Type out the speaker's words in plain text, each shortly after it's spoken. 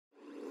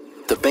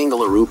the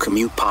Bengaluru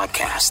Commute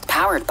Podcast.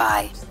 Powered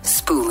by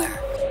Spooler.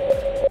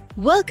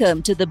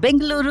 Welcome to the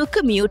Bengaluru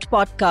Commute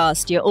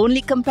Podcast, your only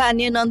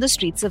companion on the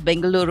streets of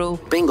Bengaluru.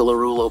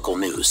 Bengaluru local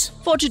news.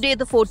 For today,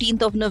 the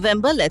 14th of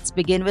November, let's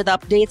begin with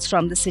updates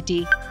from the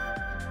city.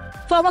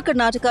 Former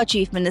Karnataka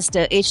Chief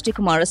Minister H.D.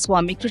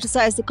 Kumaraswamy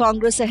criticized the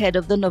Congress ahead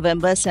of the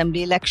November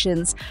Assembly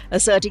elections,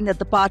 asserting that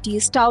the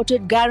party's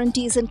touted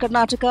guarantees in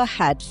Karnataka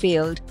had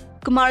failed.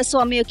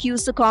 Kumaraswamy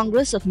accused the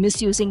Congress of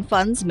misusing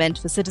funds meant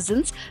for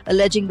citizens,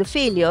 alleging the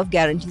failure of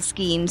guarantee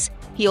schemes.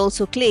 He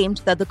also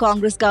claimed that the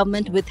Congress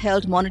government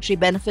withheld monetary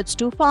benefits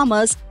to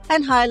farmers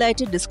and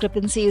highlighted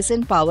discrepancies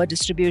in power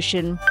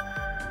distribution.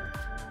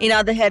 In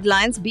other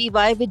headlines,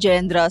 B.Y.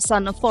 Vijayendra,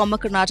 son of former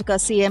Karnataka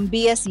CM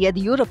B.S.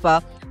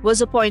 Yediyurappa,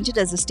 was appointed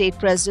as the state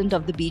president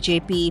of the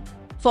BJP.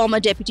 Former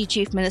Deputy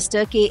Chief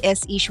Minister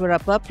K.S.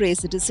 Ishwarappa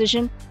praised the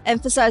decision,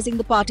 emphasizing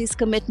the party's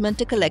commitment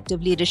to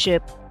collective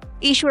leadership.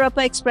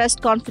 Ishwarappa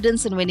expressed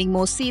confidence in winning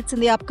more seats in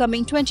the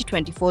upcoming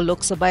 2024 Lok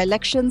Sabha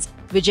elections.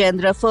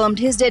 Vijayendra affirmed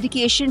his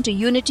dedication to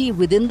unity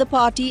within the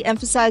party,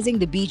 emphasizing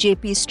the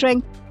BJP's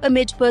strength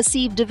amid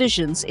perceived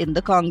divisions in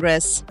the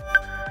Congress.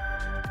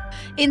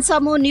 In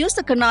some more news,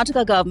 the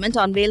Karnataka government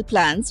unveiled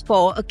plans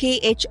for a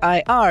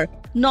KHIR,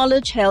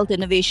 Knowledge, Health,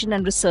 Innovation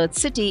and Research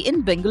City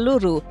in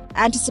Bengaluru,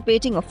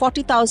 anticipating a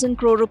 40,000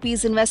 crore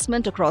rupees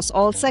investment across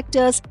all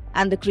sectors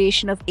and the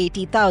creation of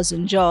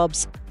 80,000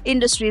 jobs.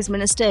 Industries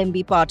Minister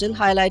M.B. Patil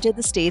highlighted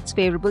the state's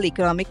favourable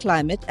economic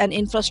climate and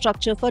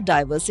infrastructure for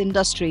diverse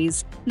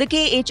industries. The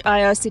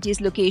KHIR city's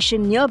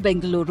location near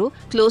Bengaluru,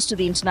 close to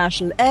the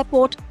international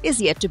airport,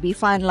 is yet to be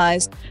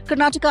finalised.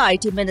 Karnataka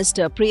IT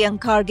Minister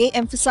Priyank Kharge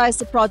emphasised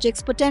the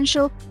project's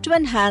potential to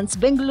enhance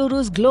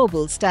Bengaluru's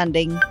global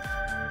standing.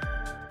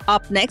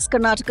 Up next,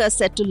 Karnataka is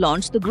set to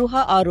launch the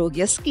Gruha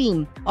Arogya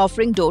scheme,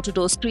 offering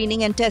door-to-door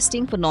screening and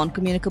testing for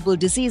non-communicable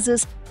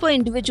diseases for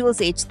individuals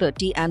aged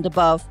 30 and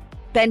above.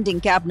 Pending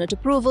cabinet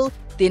approval,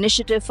 the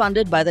initiative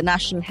funded by the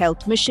National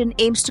Health Mission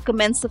aims to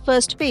commence the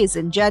first phase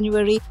in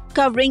January,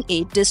 covering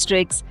 8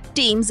 districts.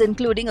 Teams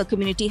including a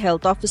community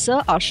health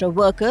officer, ASHA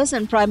workers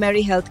and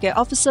primary healthcare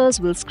officers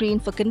will screen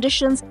for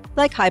conditions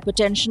like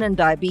hypertension and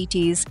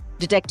diabetes.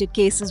 Detected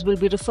cases will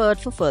be referred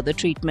for further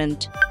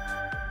treatment.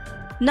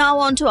 Now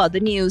on to other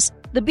news.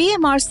 The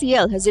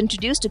BMRCL has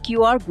introduced a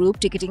QR group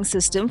ticketing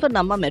system for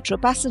Namma Metro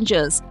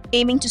passengers,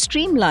 aiming to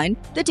streamline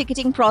the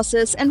ticketing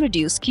process and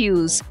reduce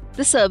queues.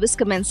 The service,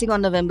 commencing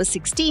on November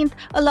 16th,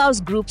 allows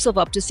groups of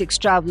up to 6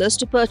 travellers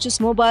to purchase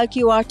mobile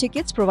QR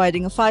tickets,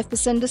 providing a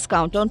 5%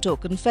 discount on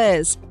token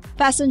fares.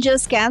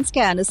 Passengers can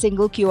scan a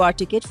single QR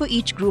ticket for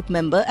each group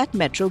member at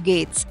metro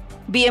gates.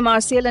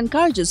 BMRCL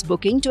encourages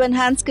booking to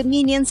enhance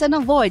convenience and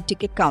avoid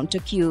ticket counter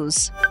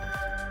queues.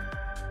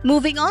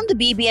 Moving on, the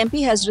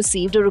BBMP has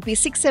received a Rs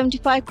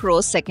 675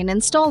 crore second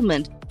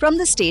instalment from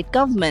the state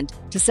government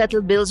to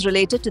settle bills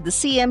related to the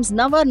CM's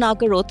Nava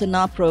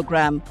Nagarotana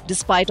program.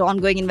 Despite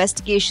ongoing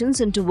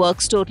investigations into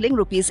works totaling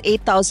Rs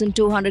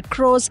 8,200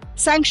 crores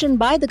sanctioned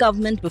by the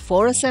government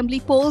before assembly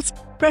polls,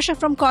 pressure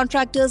from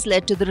contractors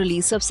led to the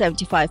release of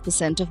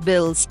 75% of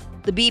bills.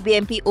 The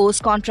BBMP owes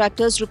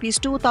contractors Rs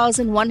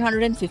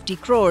 2,150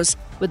 crores,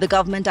 with the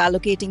government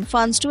allocating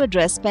funds to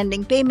address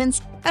pending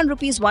payments and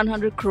Rs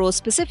 100 crores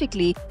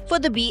specifically for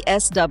the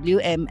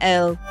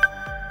BSWML.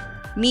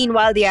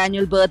 Meanwhile, the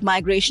annual bird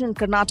migration in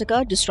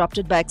Karnataka,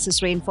 disrupted by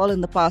excess rainfall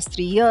in the past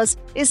 3 years,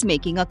 is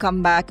making a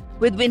comeback,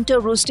 with winter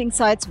roosting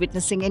sites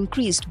witnessing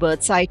increased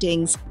bird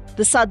sightings.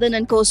 The southern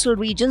and coastal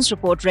regions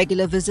report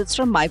regular visits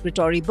from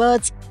migratory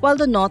birds, while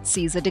the north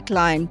sees a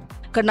decline.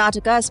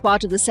 Karnataka, as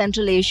part of the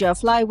Central Asia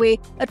Flyway,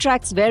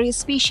 attracts various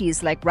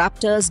species like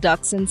raptors,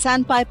 ducks and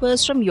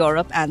sandpipers from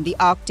Europe and the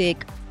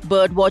Arctic.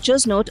 Bird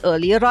watchers note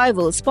early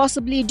arrivals,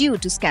 possibly due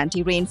to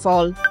scanty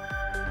rainfall.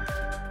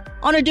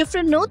 On a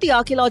different note, the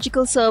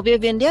Archaeological Survey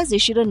of India has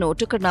issued a note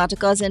to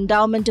Karnataka's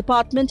Endowment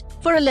Department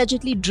for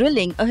allegedly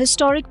drilling a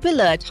historic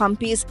pillar at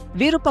Hampi's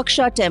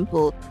Virupaksha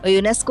Temple, a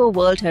UNESCO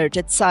World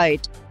Heritage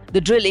Site.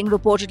 The drilling,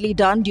 reportedly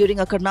done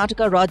during a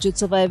Karnataka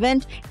Rajyotsava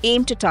event,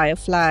 aimed to tie a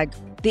flag.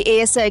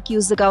 The ASI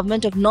accused the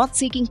government of not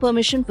seeking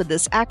permission for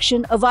this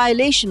action, a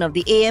violation of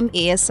the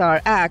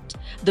AMASR Act.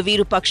 The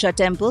Virupaksha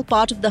Temple,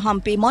 part of the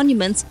Hampi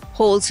monuments,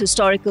 holds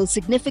historical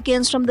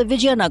significance from the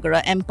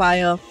Vijayanagara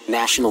Empire.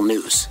 National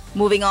news.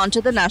 Moving on to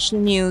the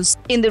national news.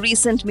 In the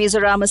recent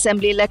Mizoram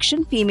Assembly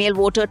election, female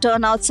voter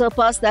turnout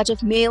surpassed that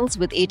of males,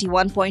 with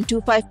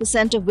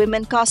 81.25% of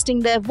women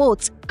casting their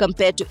votes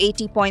compared to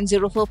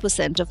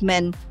 80.04% of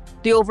men.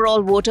 The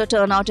overall voter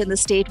turnout in the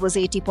state was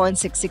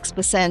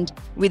 80.66%,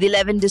 with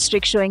 11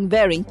 districts showing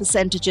varying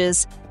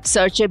percentages.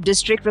 Sarcheb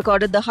district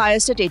recorded the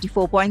highest at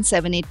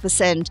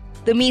 84.78%.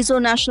 The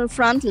Mizo National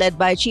Front, led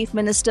by Chief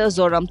Minister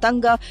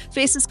Zoramthanga,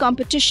 faces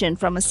competition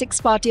from a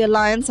 6-party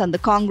alliance and the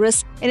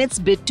Congress in its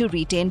bid to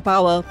retain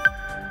power.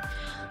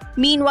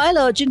 Meanwhile,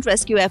 urgent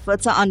rescue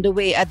efforts are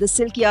underway at the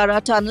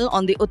Silkyara tunnel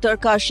on the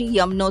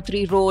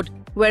Uttarkashi-Yamunotri road,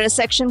 where a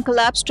section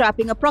collapsed,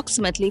 trapping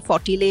approximately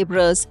 40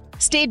 labourers.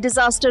 State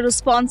Disaster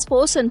Response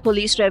Force and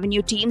police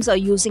revenue teams are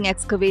using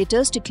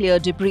excavators to clear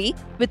debris,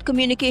 with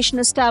communication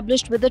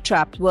established with the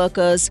trapped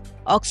workers.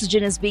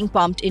 Oxygen is being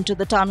pumped into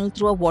the tunnel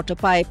through a water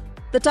pipe.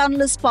 The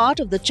tunnel is part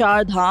of the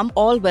Char Dham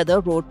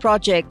all-weather road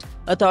project.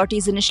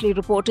 Authorities initially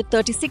reported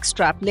 36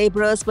 trapped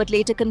labourers but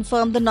later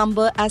confirmed the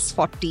number as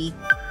 40.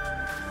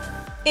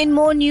 In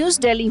more news,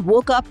 Delhi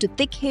woke up to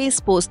thick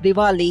haze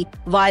post-Diwali,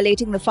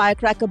 violating the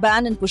firecracker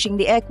ban and pushing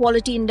the air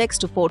quality index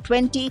to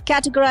 420,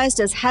 categorized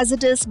as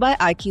hazardous by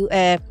IQ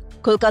Air.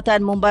 Kolkata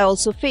and Mumbai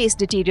also faced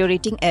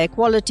deteriorating air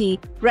quality,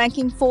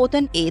 ranking 4th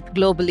and 8th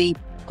globally.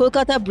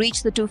 Kolkata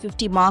breached the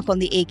 250 mark on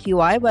the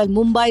AQI, while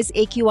Mumbai's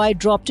AQI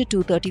dropped to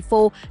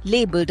 234,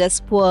 labelled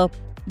as poor.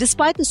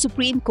 Despite the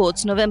Supreme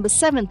Court's November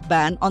 7th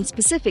ban on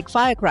specific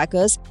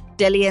firecrackers,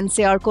 Delhi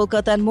NCR,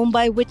 Kolkata and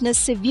Mumbai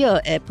witnessed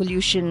severe air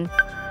pollution.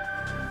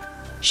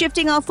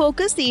 Shifting our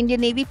focus, the Indian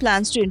Navy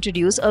plans to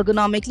introduce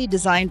ergonomically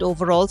designed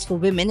overalls for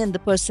women in the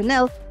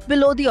personnel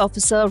below the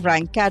officer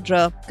rank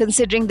cadre,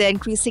 considering the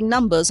increasing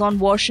numbers on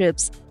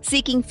warships.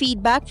 Seeking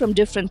feedback from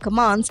different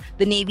commands,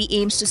 the Navy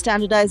aims to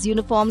standardize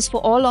uniforms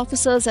for all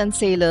officers and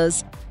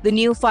sailors. The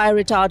new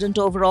fire-retardant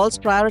overalls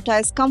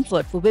prioritize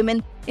comfort for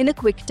women in a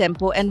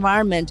quick-tempo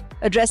environment,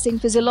 addressing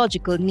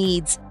physiological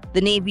needs. The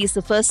Navy is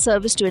the first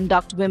service to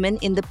induct women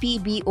in the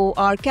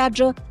PBOR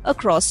cadre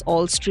across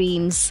all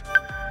streams.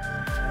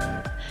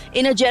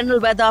 In a general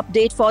weather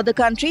update for the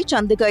country,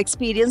 Chandigarh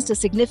experienced a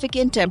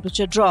significant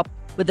temperature drop,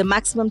 with the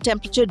maximum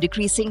temperature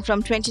decreasing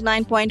from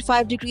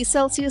 29.5 degrees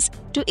Celsius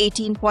to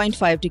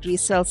 18.5 degrees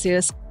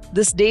Celsius.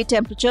 This day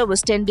temperature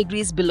was 10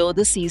 degrees below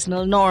the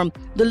seasonal norm,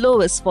 the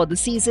lowest for the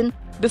season.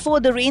 Before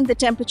the rain, the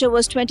temperature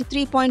was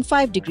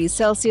 23.5 degrees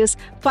Celsius,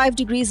 5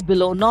 degrees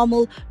below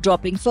normal,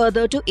 dropping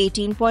further to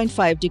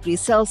 18.5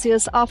 degrees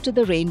Celsius after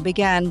the rain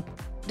began.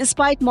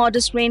 Despite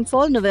modest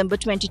rainfall, November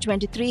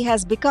 2023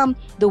 has become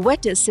the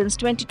wettest since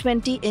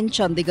 2020 in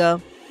Chandigarh.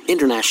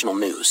 International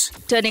news.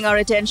 Turning our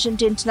attention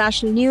to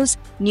international news,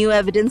 new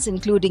evidence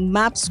including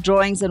maps,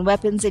 drawings and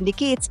weapons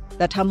indicates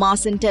that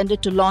Hamas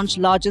intended to launch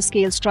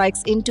larger-scale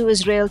strikes into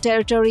Israel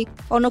territory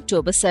on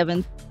October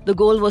 7th. The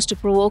goal was to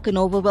provoke an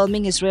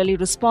overwhelming Israeli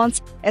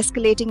response,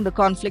 escalating the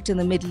conflict in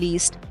the Middle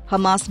East.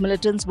 Hamas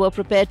militants were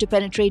prepared to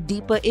penetrate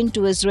deeper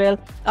into Israel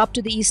up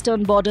to the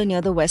eastern border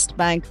near the West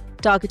Bank,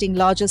 targeting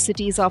larger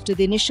cities after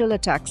the initial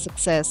attack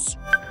success.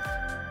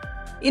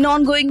 In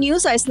ongoing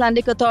news,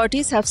 Icelandic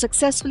authorities have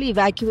successfully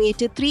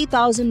evacuated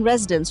 3,000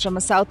 residents from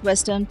a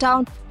southwestern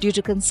town due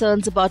to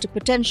concerns about a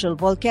potential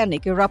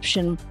volcanic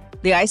eruption.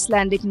 The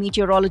Icelandic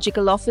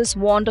Meteorological Office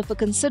warned of a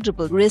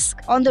considerable risk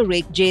on the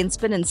Reykjanes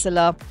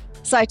Peninsula,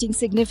 citing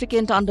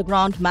significant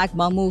underground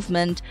magma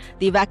movement.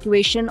 The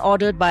evacuation,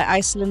 ordered by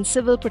Iceland's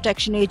Civil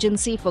Protection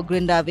Agency for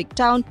Grindavik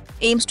town,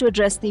 aims to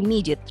address the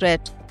immediate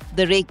threat.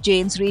 The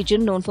Reykjanes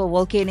region, known for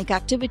volcanic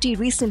activity,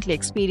 recently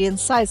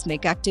experienced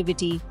seismic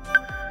activity.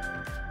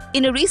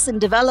 In a recent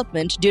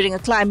development, during a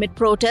climate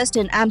protest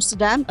in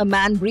Amsterdam, a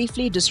man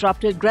briefly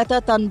disrupted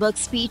Greta Thunberg's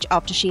speech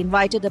after she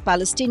invited a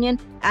Palestinian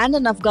and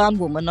an Afghan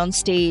woman on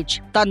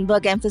stage.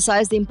 Thunberg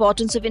emphasized the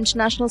importance of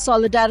international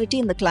solidarity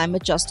in the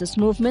climate justice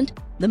movement.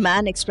 The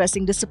man,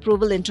 expressing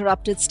disapproval,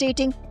 interrupted,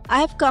 stating,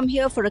 "I have come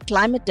here for a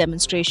climate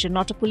demonstration,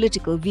 not a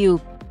political view."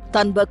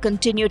 Thunberg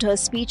continued her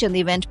speech and the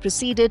event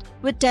proceeded,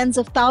 with tens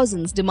of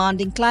thousands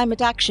demanding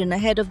climate action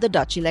ahead of the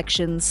Dutch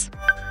elections.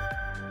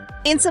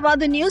 In some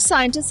other news,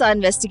 scientists are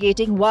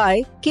investigating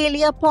why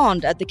Kalia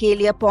Pond at the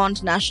Kalia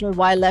Pond National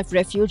Wildlife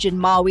Refuge in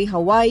Maui,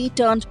 Hawaii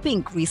turned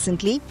pink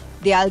recently.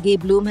 The algae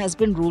bloom has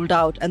been ruled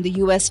out, and the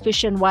US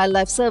Fish and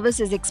Wildlife Service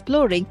is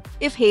exploring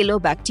if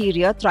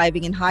halobacteria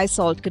thriving in high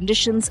salt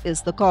conditions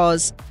is the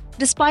cause.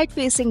 Despite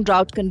facing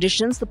drought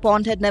conditions, the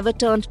pond had never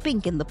turned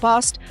pink in the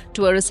past.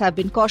 Tourists have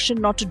been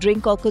cautioned not to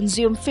drink or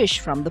consume fish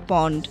from the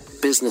pond.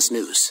 Business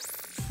news.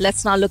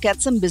 Let's now look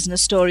at some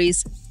business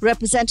stories.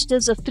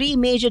 Representatives of 3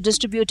 major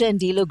distributor and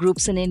dealer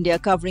groups in India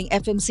covering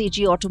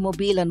FMCG,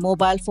 automobile and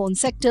mobile phone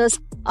sectors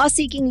are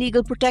seeking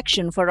legal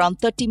protection for around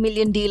 30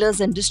 million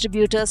dealers and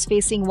distributors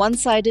facing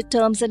one-sided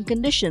terms and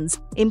conditions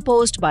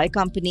imposed by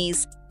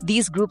companies.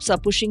 These groups are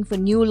pushing for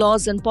new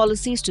laws and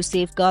policies to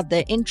safeguard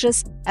their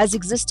interests, as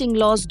existing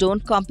laws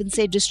don't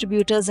compensate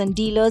distributors and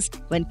dealers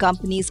when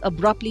companies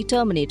abruptly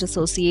terminate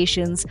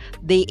associations.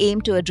 They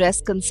aim to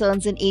address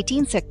concerns in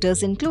 18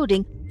 sectors,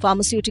 including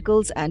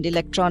pharmaceuticals and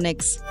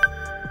electronics.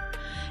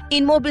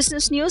 In more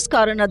business news,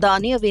 Karan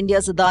Adani of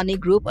India's Adani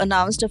Group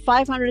announced a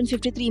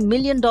 $553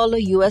 million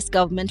US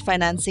government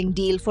financing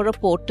deal for a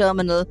port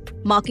terminal,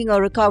 marking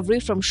a recovery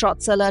from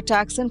short seller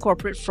attacks and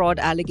corporate fraud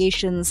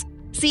allegations.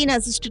 Seen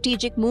as a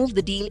strategic move,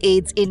 the deal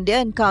aids India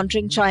in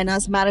countering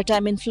China's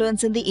maritime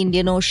influence in the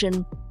Indian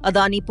Ocean.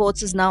 Adani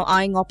Ports is now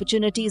eyeing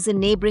opportunities in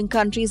neighboring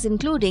countries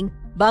including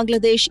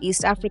Bangladesh,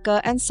 East Africa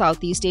and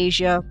Southeast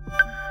Asia.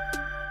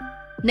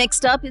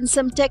 Next up, in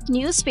some tech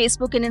news,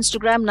 Facebook and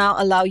Instagram now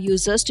allow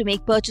users to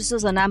make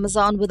purchases on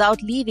Amazon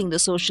without leaving the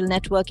social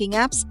networking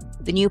apps.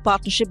 The new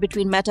partnership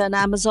between Meta and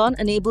Amazon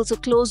enables a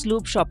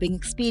closed-loop shopping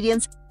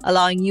experience,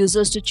 allowing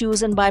users to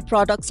choose and buy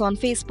products on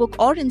Facebook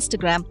or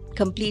Instagram,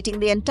 completing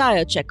the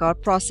entire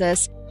checkout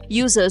process.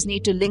 Users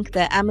need to link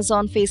their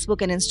Amazon,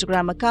 Facebook and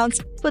Instagram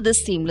accounts for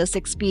this seamless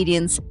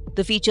experience.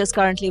 The feature is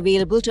currently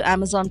available to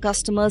Amazon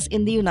customers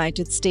in the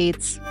United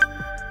States.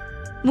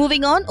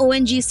 Moving on,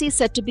 ONGC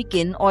set to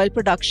begin oil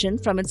production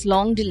from its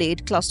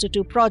long-delayed Cluster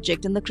 2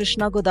 project in the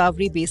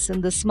Krishna-Godavari basin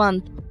this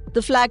month.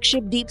 The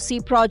flagship deep-sea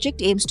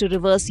project aims to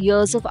reverse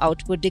years of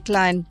output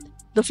decline.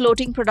 The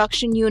floating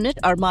production unit,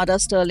 Armada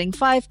Sterling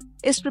 5,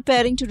 is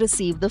preparing to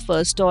receive the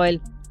first oil.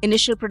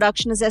 Initial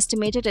production is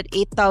estimated at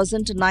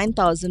 8,000 to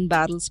 9,000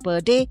 barrels per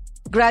day,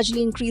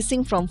 gradually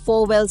increasing from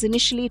 4 wells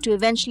initially to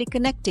eventually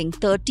connecting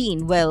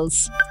 13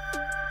 wells.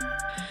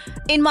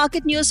 In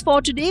market news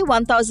for today,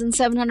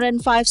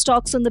 1,705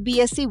 stocks on the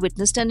BSE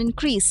witnessed an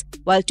increase,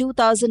 while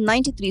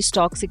 2,093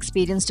 stocks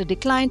experienced a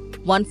decline.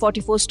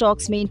 144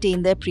 stocks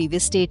maintained their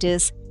previous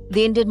status.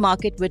 The Indian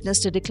market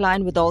witnessed a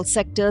decline with all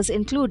sectors,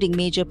 including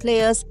major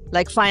players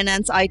like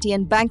finance, IT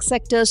and bank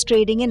sectors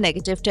trading in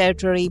negative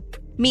territory.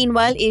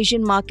 Meanwhile,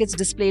 Asian markets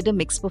displayed a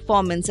mixed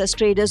performance as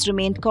traders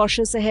remained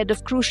cautious ahead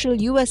of crucial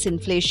US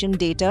inflation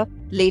data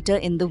later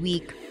in the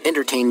week.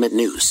 Entertainment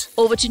news.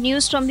 Over to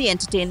news from the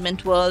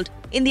entertainment world.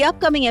 In the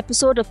upcoming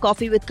episode of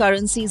Coffee with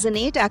Karan Season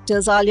 8,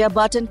 actors Alia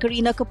Bhatt and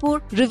Kareena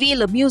Kapoor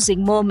reveal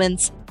amusing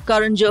moments.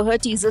 Karan Johar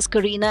teases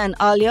Kareena and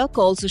Alia,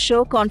 calls the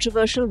show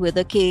controversial with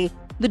a K.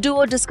 The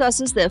duo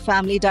discusses their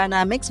family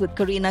dynamics, with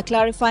Kareena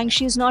clarifying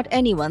she's not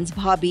anyone's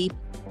bhabhi.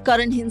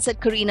 Karan hints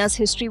at Kareena's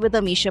history with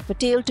Amisha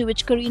Patel, to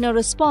which Kareena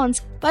responds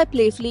by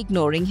playfully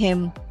ignoring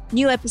him.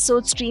 New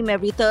episodes stream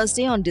every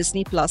Thursday on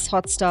Disney Plus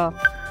Hotstar.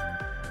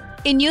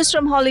 In news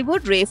from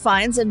Hollywood, Ray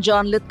Fiennes and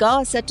John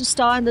Lithgow are set to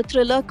star in the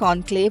thriller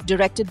Conclave,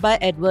 directed by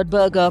Edward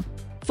Berger.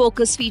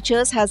 Focus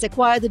Features has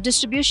acquired the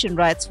distribution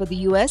rights for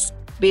the US.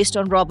 Based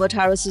on Robert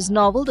Harris's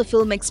novel, the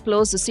film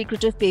explores the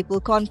secretive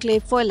papal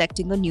conclave for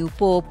electing a new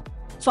pope.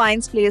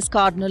 Fiennes plays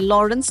Cardinal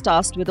Lawrence,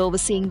 tasked with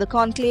overseeing the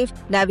conclave,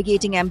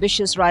 navigating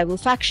ambitious rival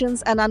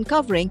factions and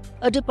uncovering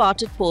a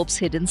departed pope's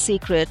hidden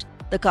secret.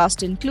 The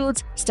cast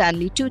includes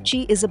Stanley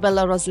Tucci,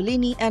 Isabella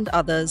Rossellini and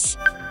others.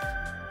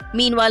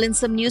 Meanwhile, in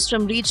some news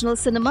from regional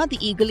cinema, the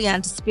eagerly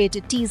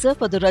anticipated teaser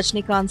for the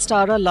Rajinikanth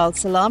starrer Lal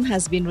Salam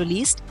has been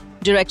released.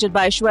 Directed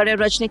by Aishwarya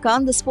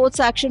Rajinikanth, the sports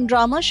action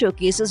drama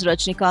showcases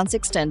Rajinikanth's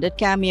extended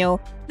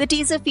cameo. The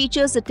teaser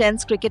features a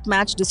tense cricket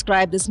match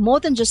described as more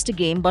than just a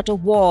game but a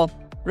war.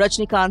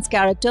 Rajinikanth's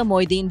character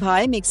Moideen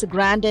Bhai makes a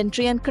grand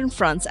entry and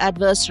confronts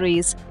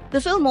adversaries.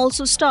 The film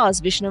also stars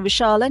Vishnu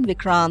Vishal and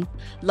Vikrant.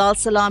 Lal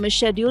Salam is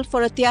scheduled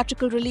for a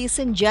theatrical release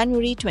in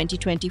January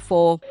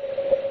 2024.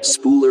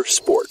 Spooler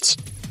Sports.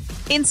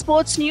 In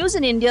sports news,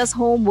 in India's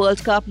home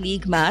World Cup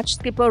League match,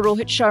 skipper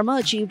Rohit Sharma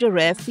achieved a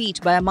rare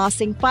feat by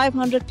amassing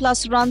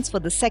 500-plus runs for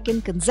the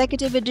second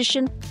consecutive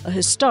edition, a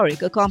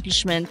historic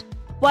accomplishment.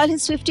 While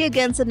his 50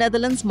 against the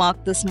Netherlands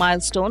marked this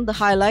milestone, the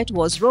highlight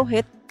was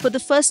Rohit, for the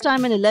first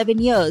time in 11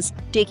 years,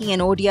 taking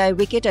an ODI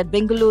wicket at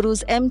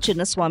Bengaluru's M.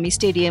 Chinnaswamy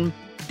Stadium.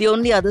 The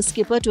only other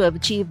skipper to have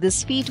achieved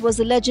this feat was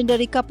the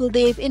legendary Kapil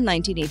Dev in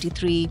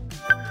 1983.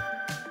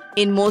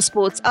 In more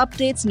sports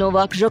updates,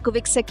 Novak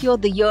Djokovic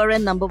secured the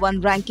year-end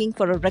 #1 ranking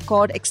for a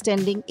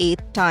record-extending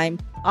 8th time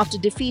after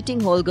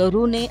defeating Holger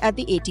Rune at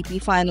the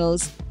ATP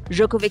Finals.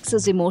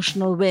 Djokovic's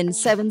emotional win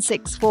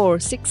 7-6,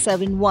 4-6,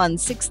 7-1,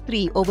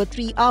 6-3 over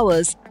 3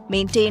 hours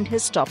maintained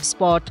his top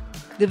spot.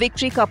 The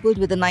victory, coupled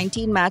with a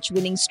 19-match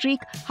winning streak,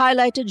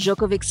 highlighted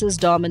Djokovic's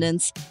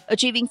dominance.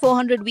 Achieving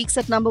 400 weeks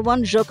at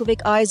 #1,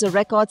 Djokovic eyes a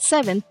record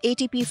 7th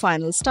ATP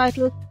Finals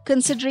title,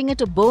 considering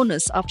it a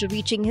bonus after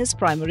reaching his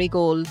primary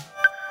goal.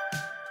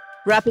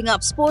 Wrapping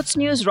up sports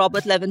news,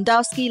 Robert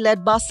Lewandowski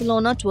led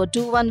Barcelona to a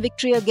 2-1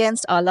 victory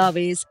against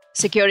Alaves,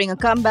 securing a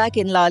comeback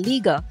in La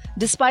Liga.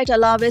 Despite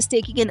Alaves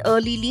taking an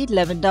early lead,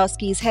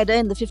 Lewandowski's header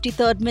in the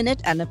 53rd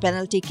minute and a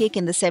penalty kick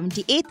in the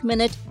 78th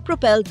minute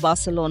propelled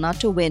Barcelona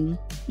to win.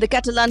 The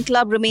Catalan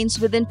club remains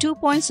within 2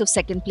 points of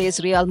second-place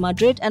Real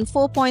Madrid and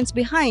 4 points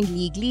behind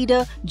league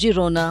leader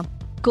Girona.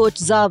 Coach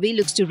Xavi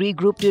looks to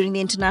regroup during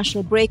the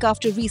international break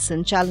after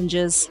recent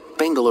challenges.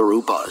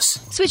 Bengaluru Buzz.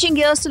 Switching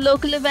gears to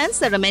local events,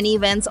 there are many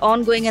events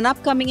ongoing and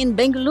upcoming in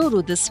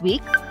Bengaluru this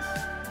week.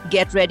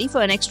 Get ready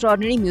for an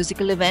extraordinary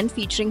musical event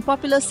featuring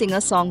popular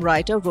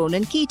singer-songwriter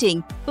Ronan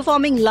Keating,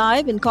 performing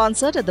live in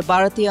concert at the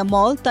Bharatiya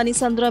Mall,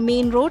 Tanisandra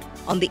Main Road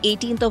on the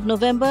 18th of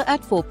November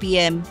at 4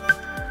 p.m.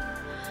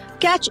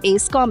 Catch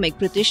Ace comic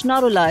Pritish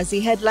Narula as he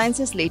headlines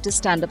his latest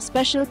stand-up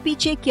special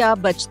Piche Kya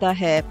Bachta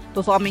Hai,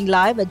 performing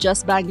live at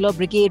Just Bangalore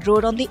Brigade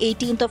Road on the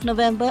 18th of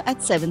November at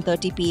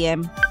 7:30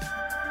 p.m.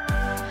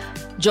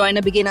 Join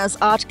a beginner's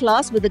art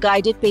class with a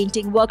guided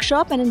painting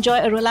workshop and enjoy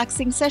a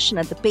relaxing session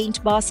at the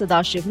Paint Bar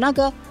Sadashiv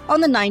Nagar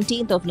on the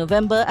 19th of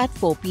November at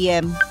 4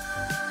 p.m.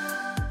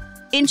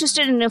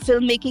 Interested in a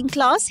filmmaking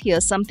class?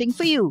 Here's something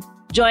for you.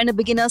 Join a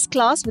beginner's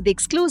class with the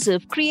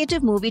exclusive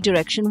Creative Movie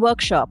Direction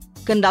Workshop,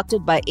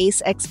 conducted by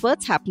ACE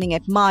experts, happening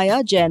at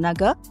Maya,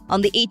 Jayanagar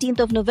on the 18th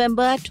of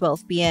November at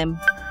 12 p.m.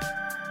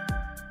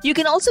 You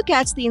can also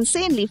catch the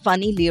insanely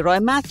funny Leroy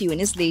Matthew in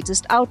his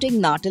latest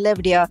outing,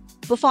 Natalevdia,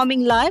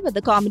 performing live at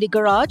the Comedy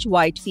Garage,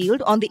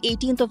 Whitefield on the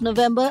 18th of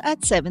November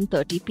at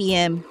 7:30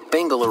 p.m.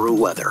 Bengaluru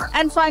weather.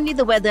 And finally,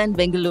 the weather in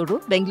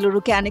Bengaluru.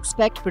 Bengaluru can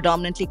expect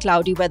predominantly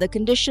cloudy weather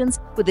conditions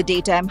with a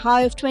daytime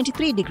high of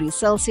 23 degrees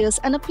Celsius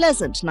and a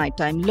pleasant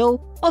nighttime low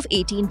of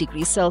 18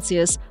 degrees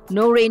Celsius.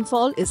 No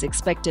rainfall is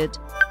expected.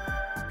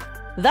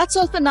 That's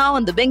all for now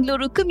on the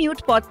Bengaluru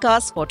Commute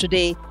Podcast for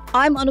today.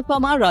 I'm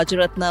Anupama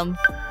Rajaratnam.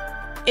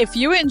 If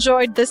you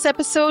enjoyed this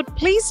episode,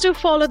 please do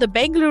follow the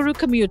Bengaluru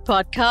Commute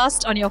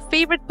Podcast on your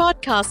favorite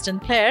podcast and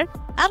player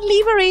and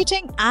leave a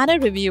rating and a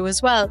review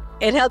as well.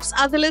 It helps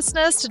other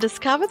listeners to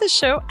discover the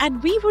show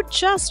and we would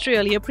just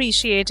really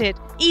appreciate it.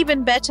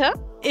 Even better,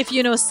 if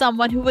you know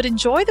someone who would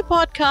enjoy the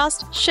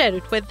podcast, share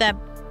it with them.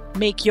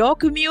 Make your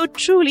commute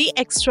truly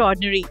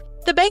extraordinary.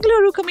 The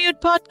Bengaluru Commute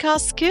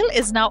Podcast skill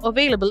is now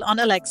available on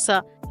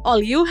Alexa.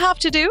 All you have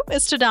to do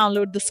is to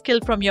download the skill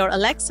from your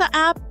Alexa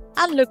app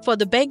and look for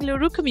the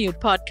Bengaluru Commute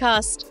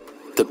Podcast.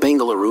 The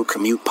Bengaluru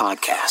Commute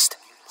Podcast.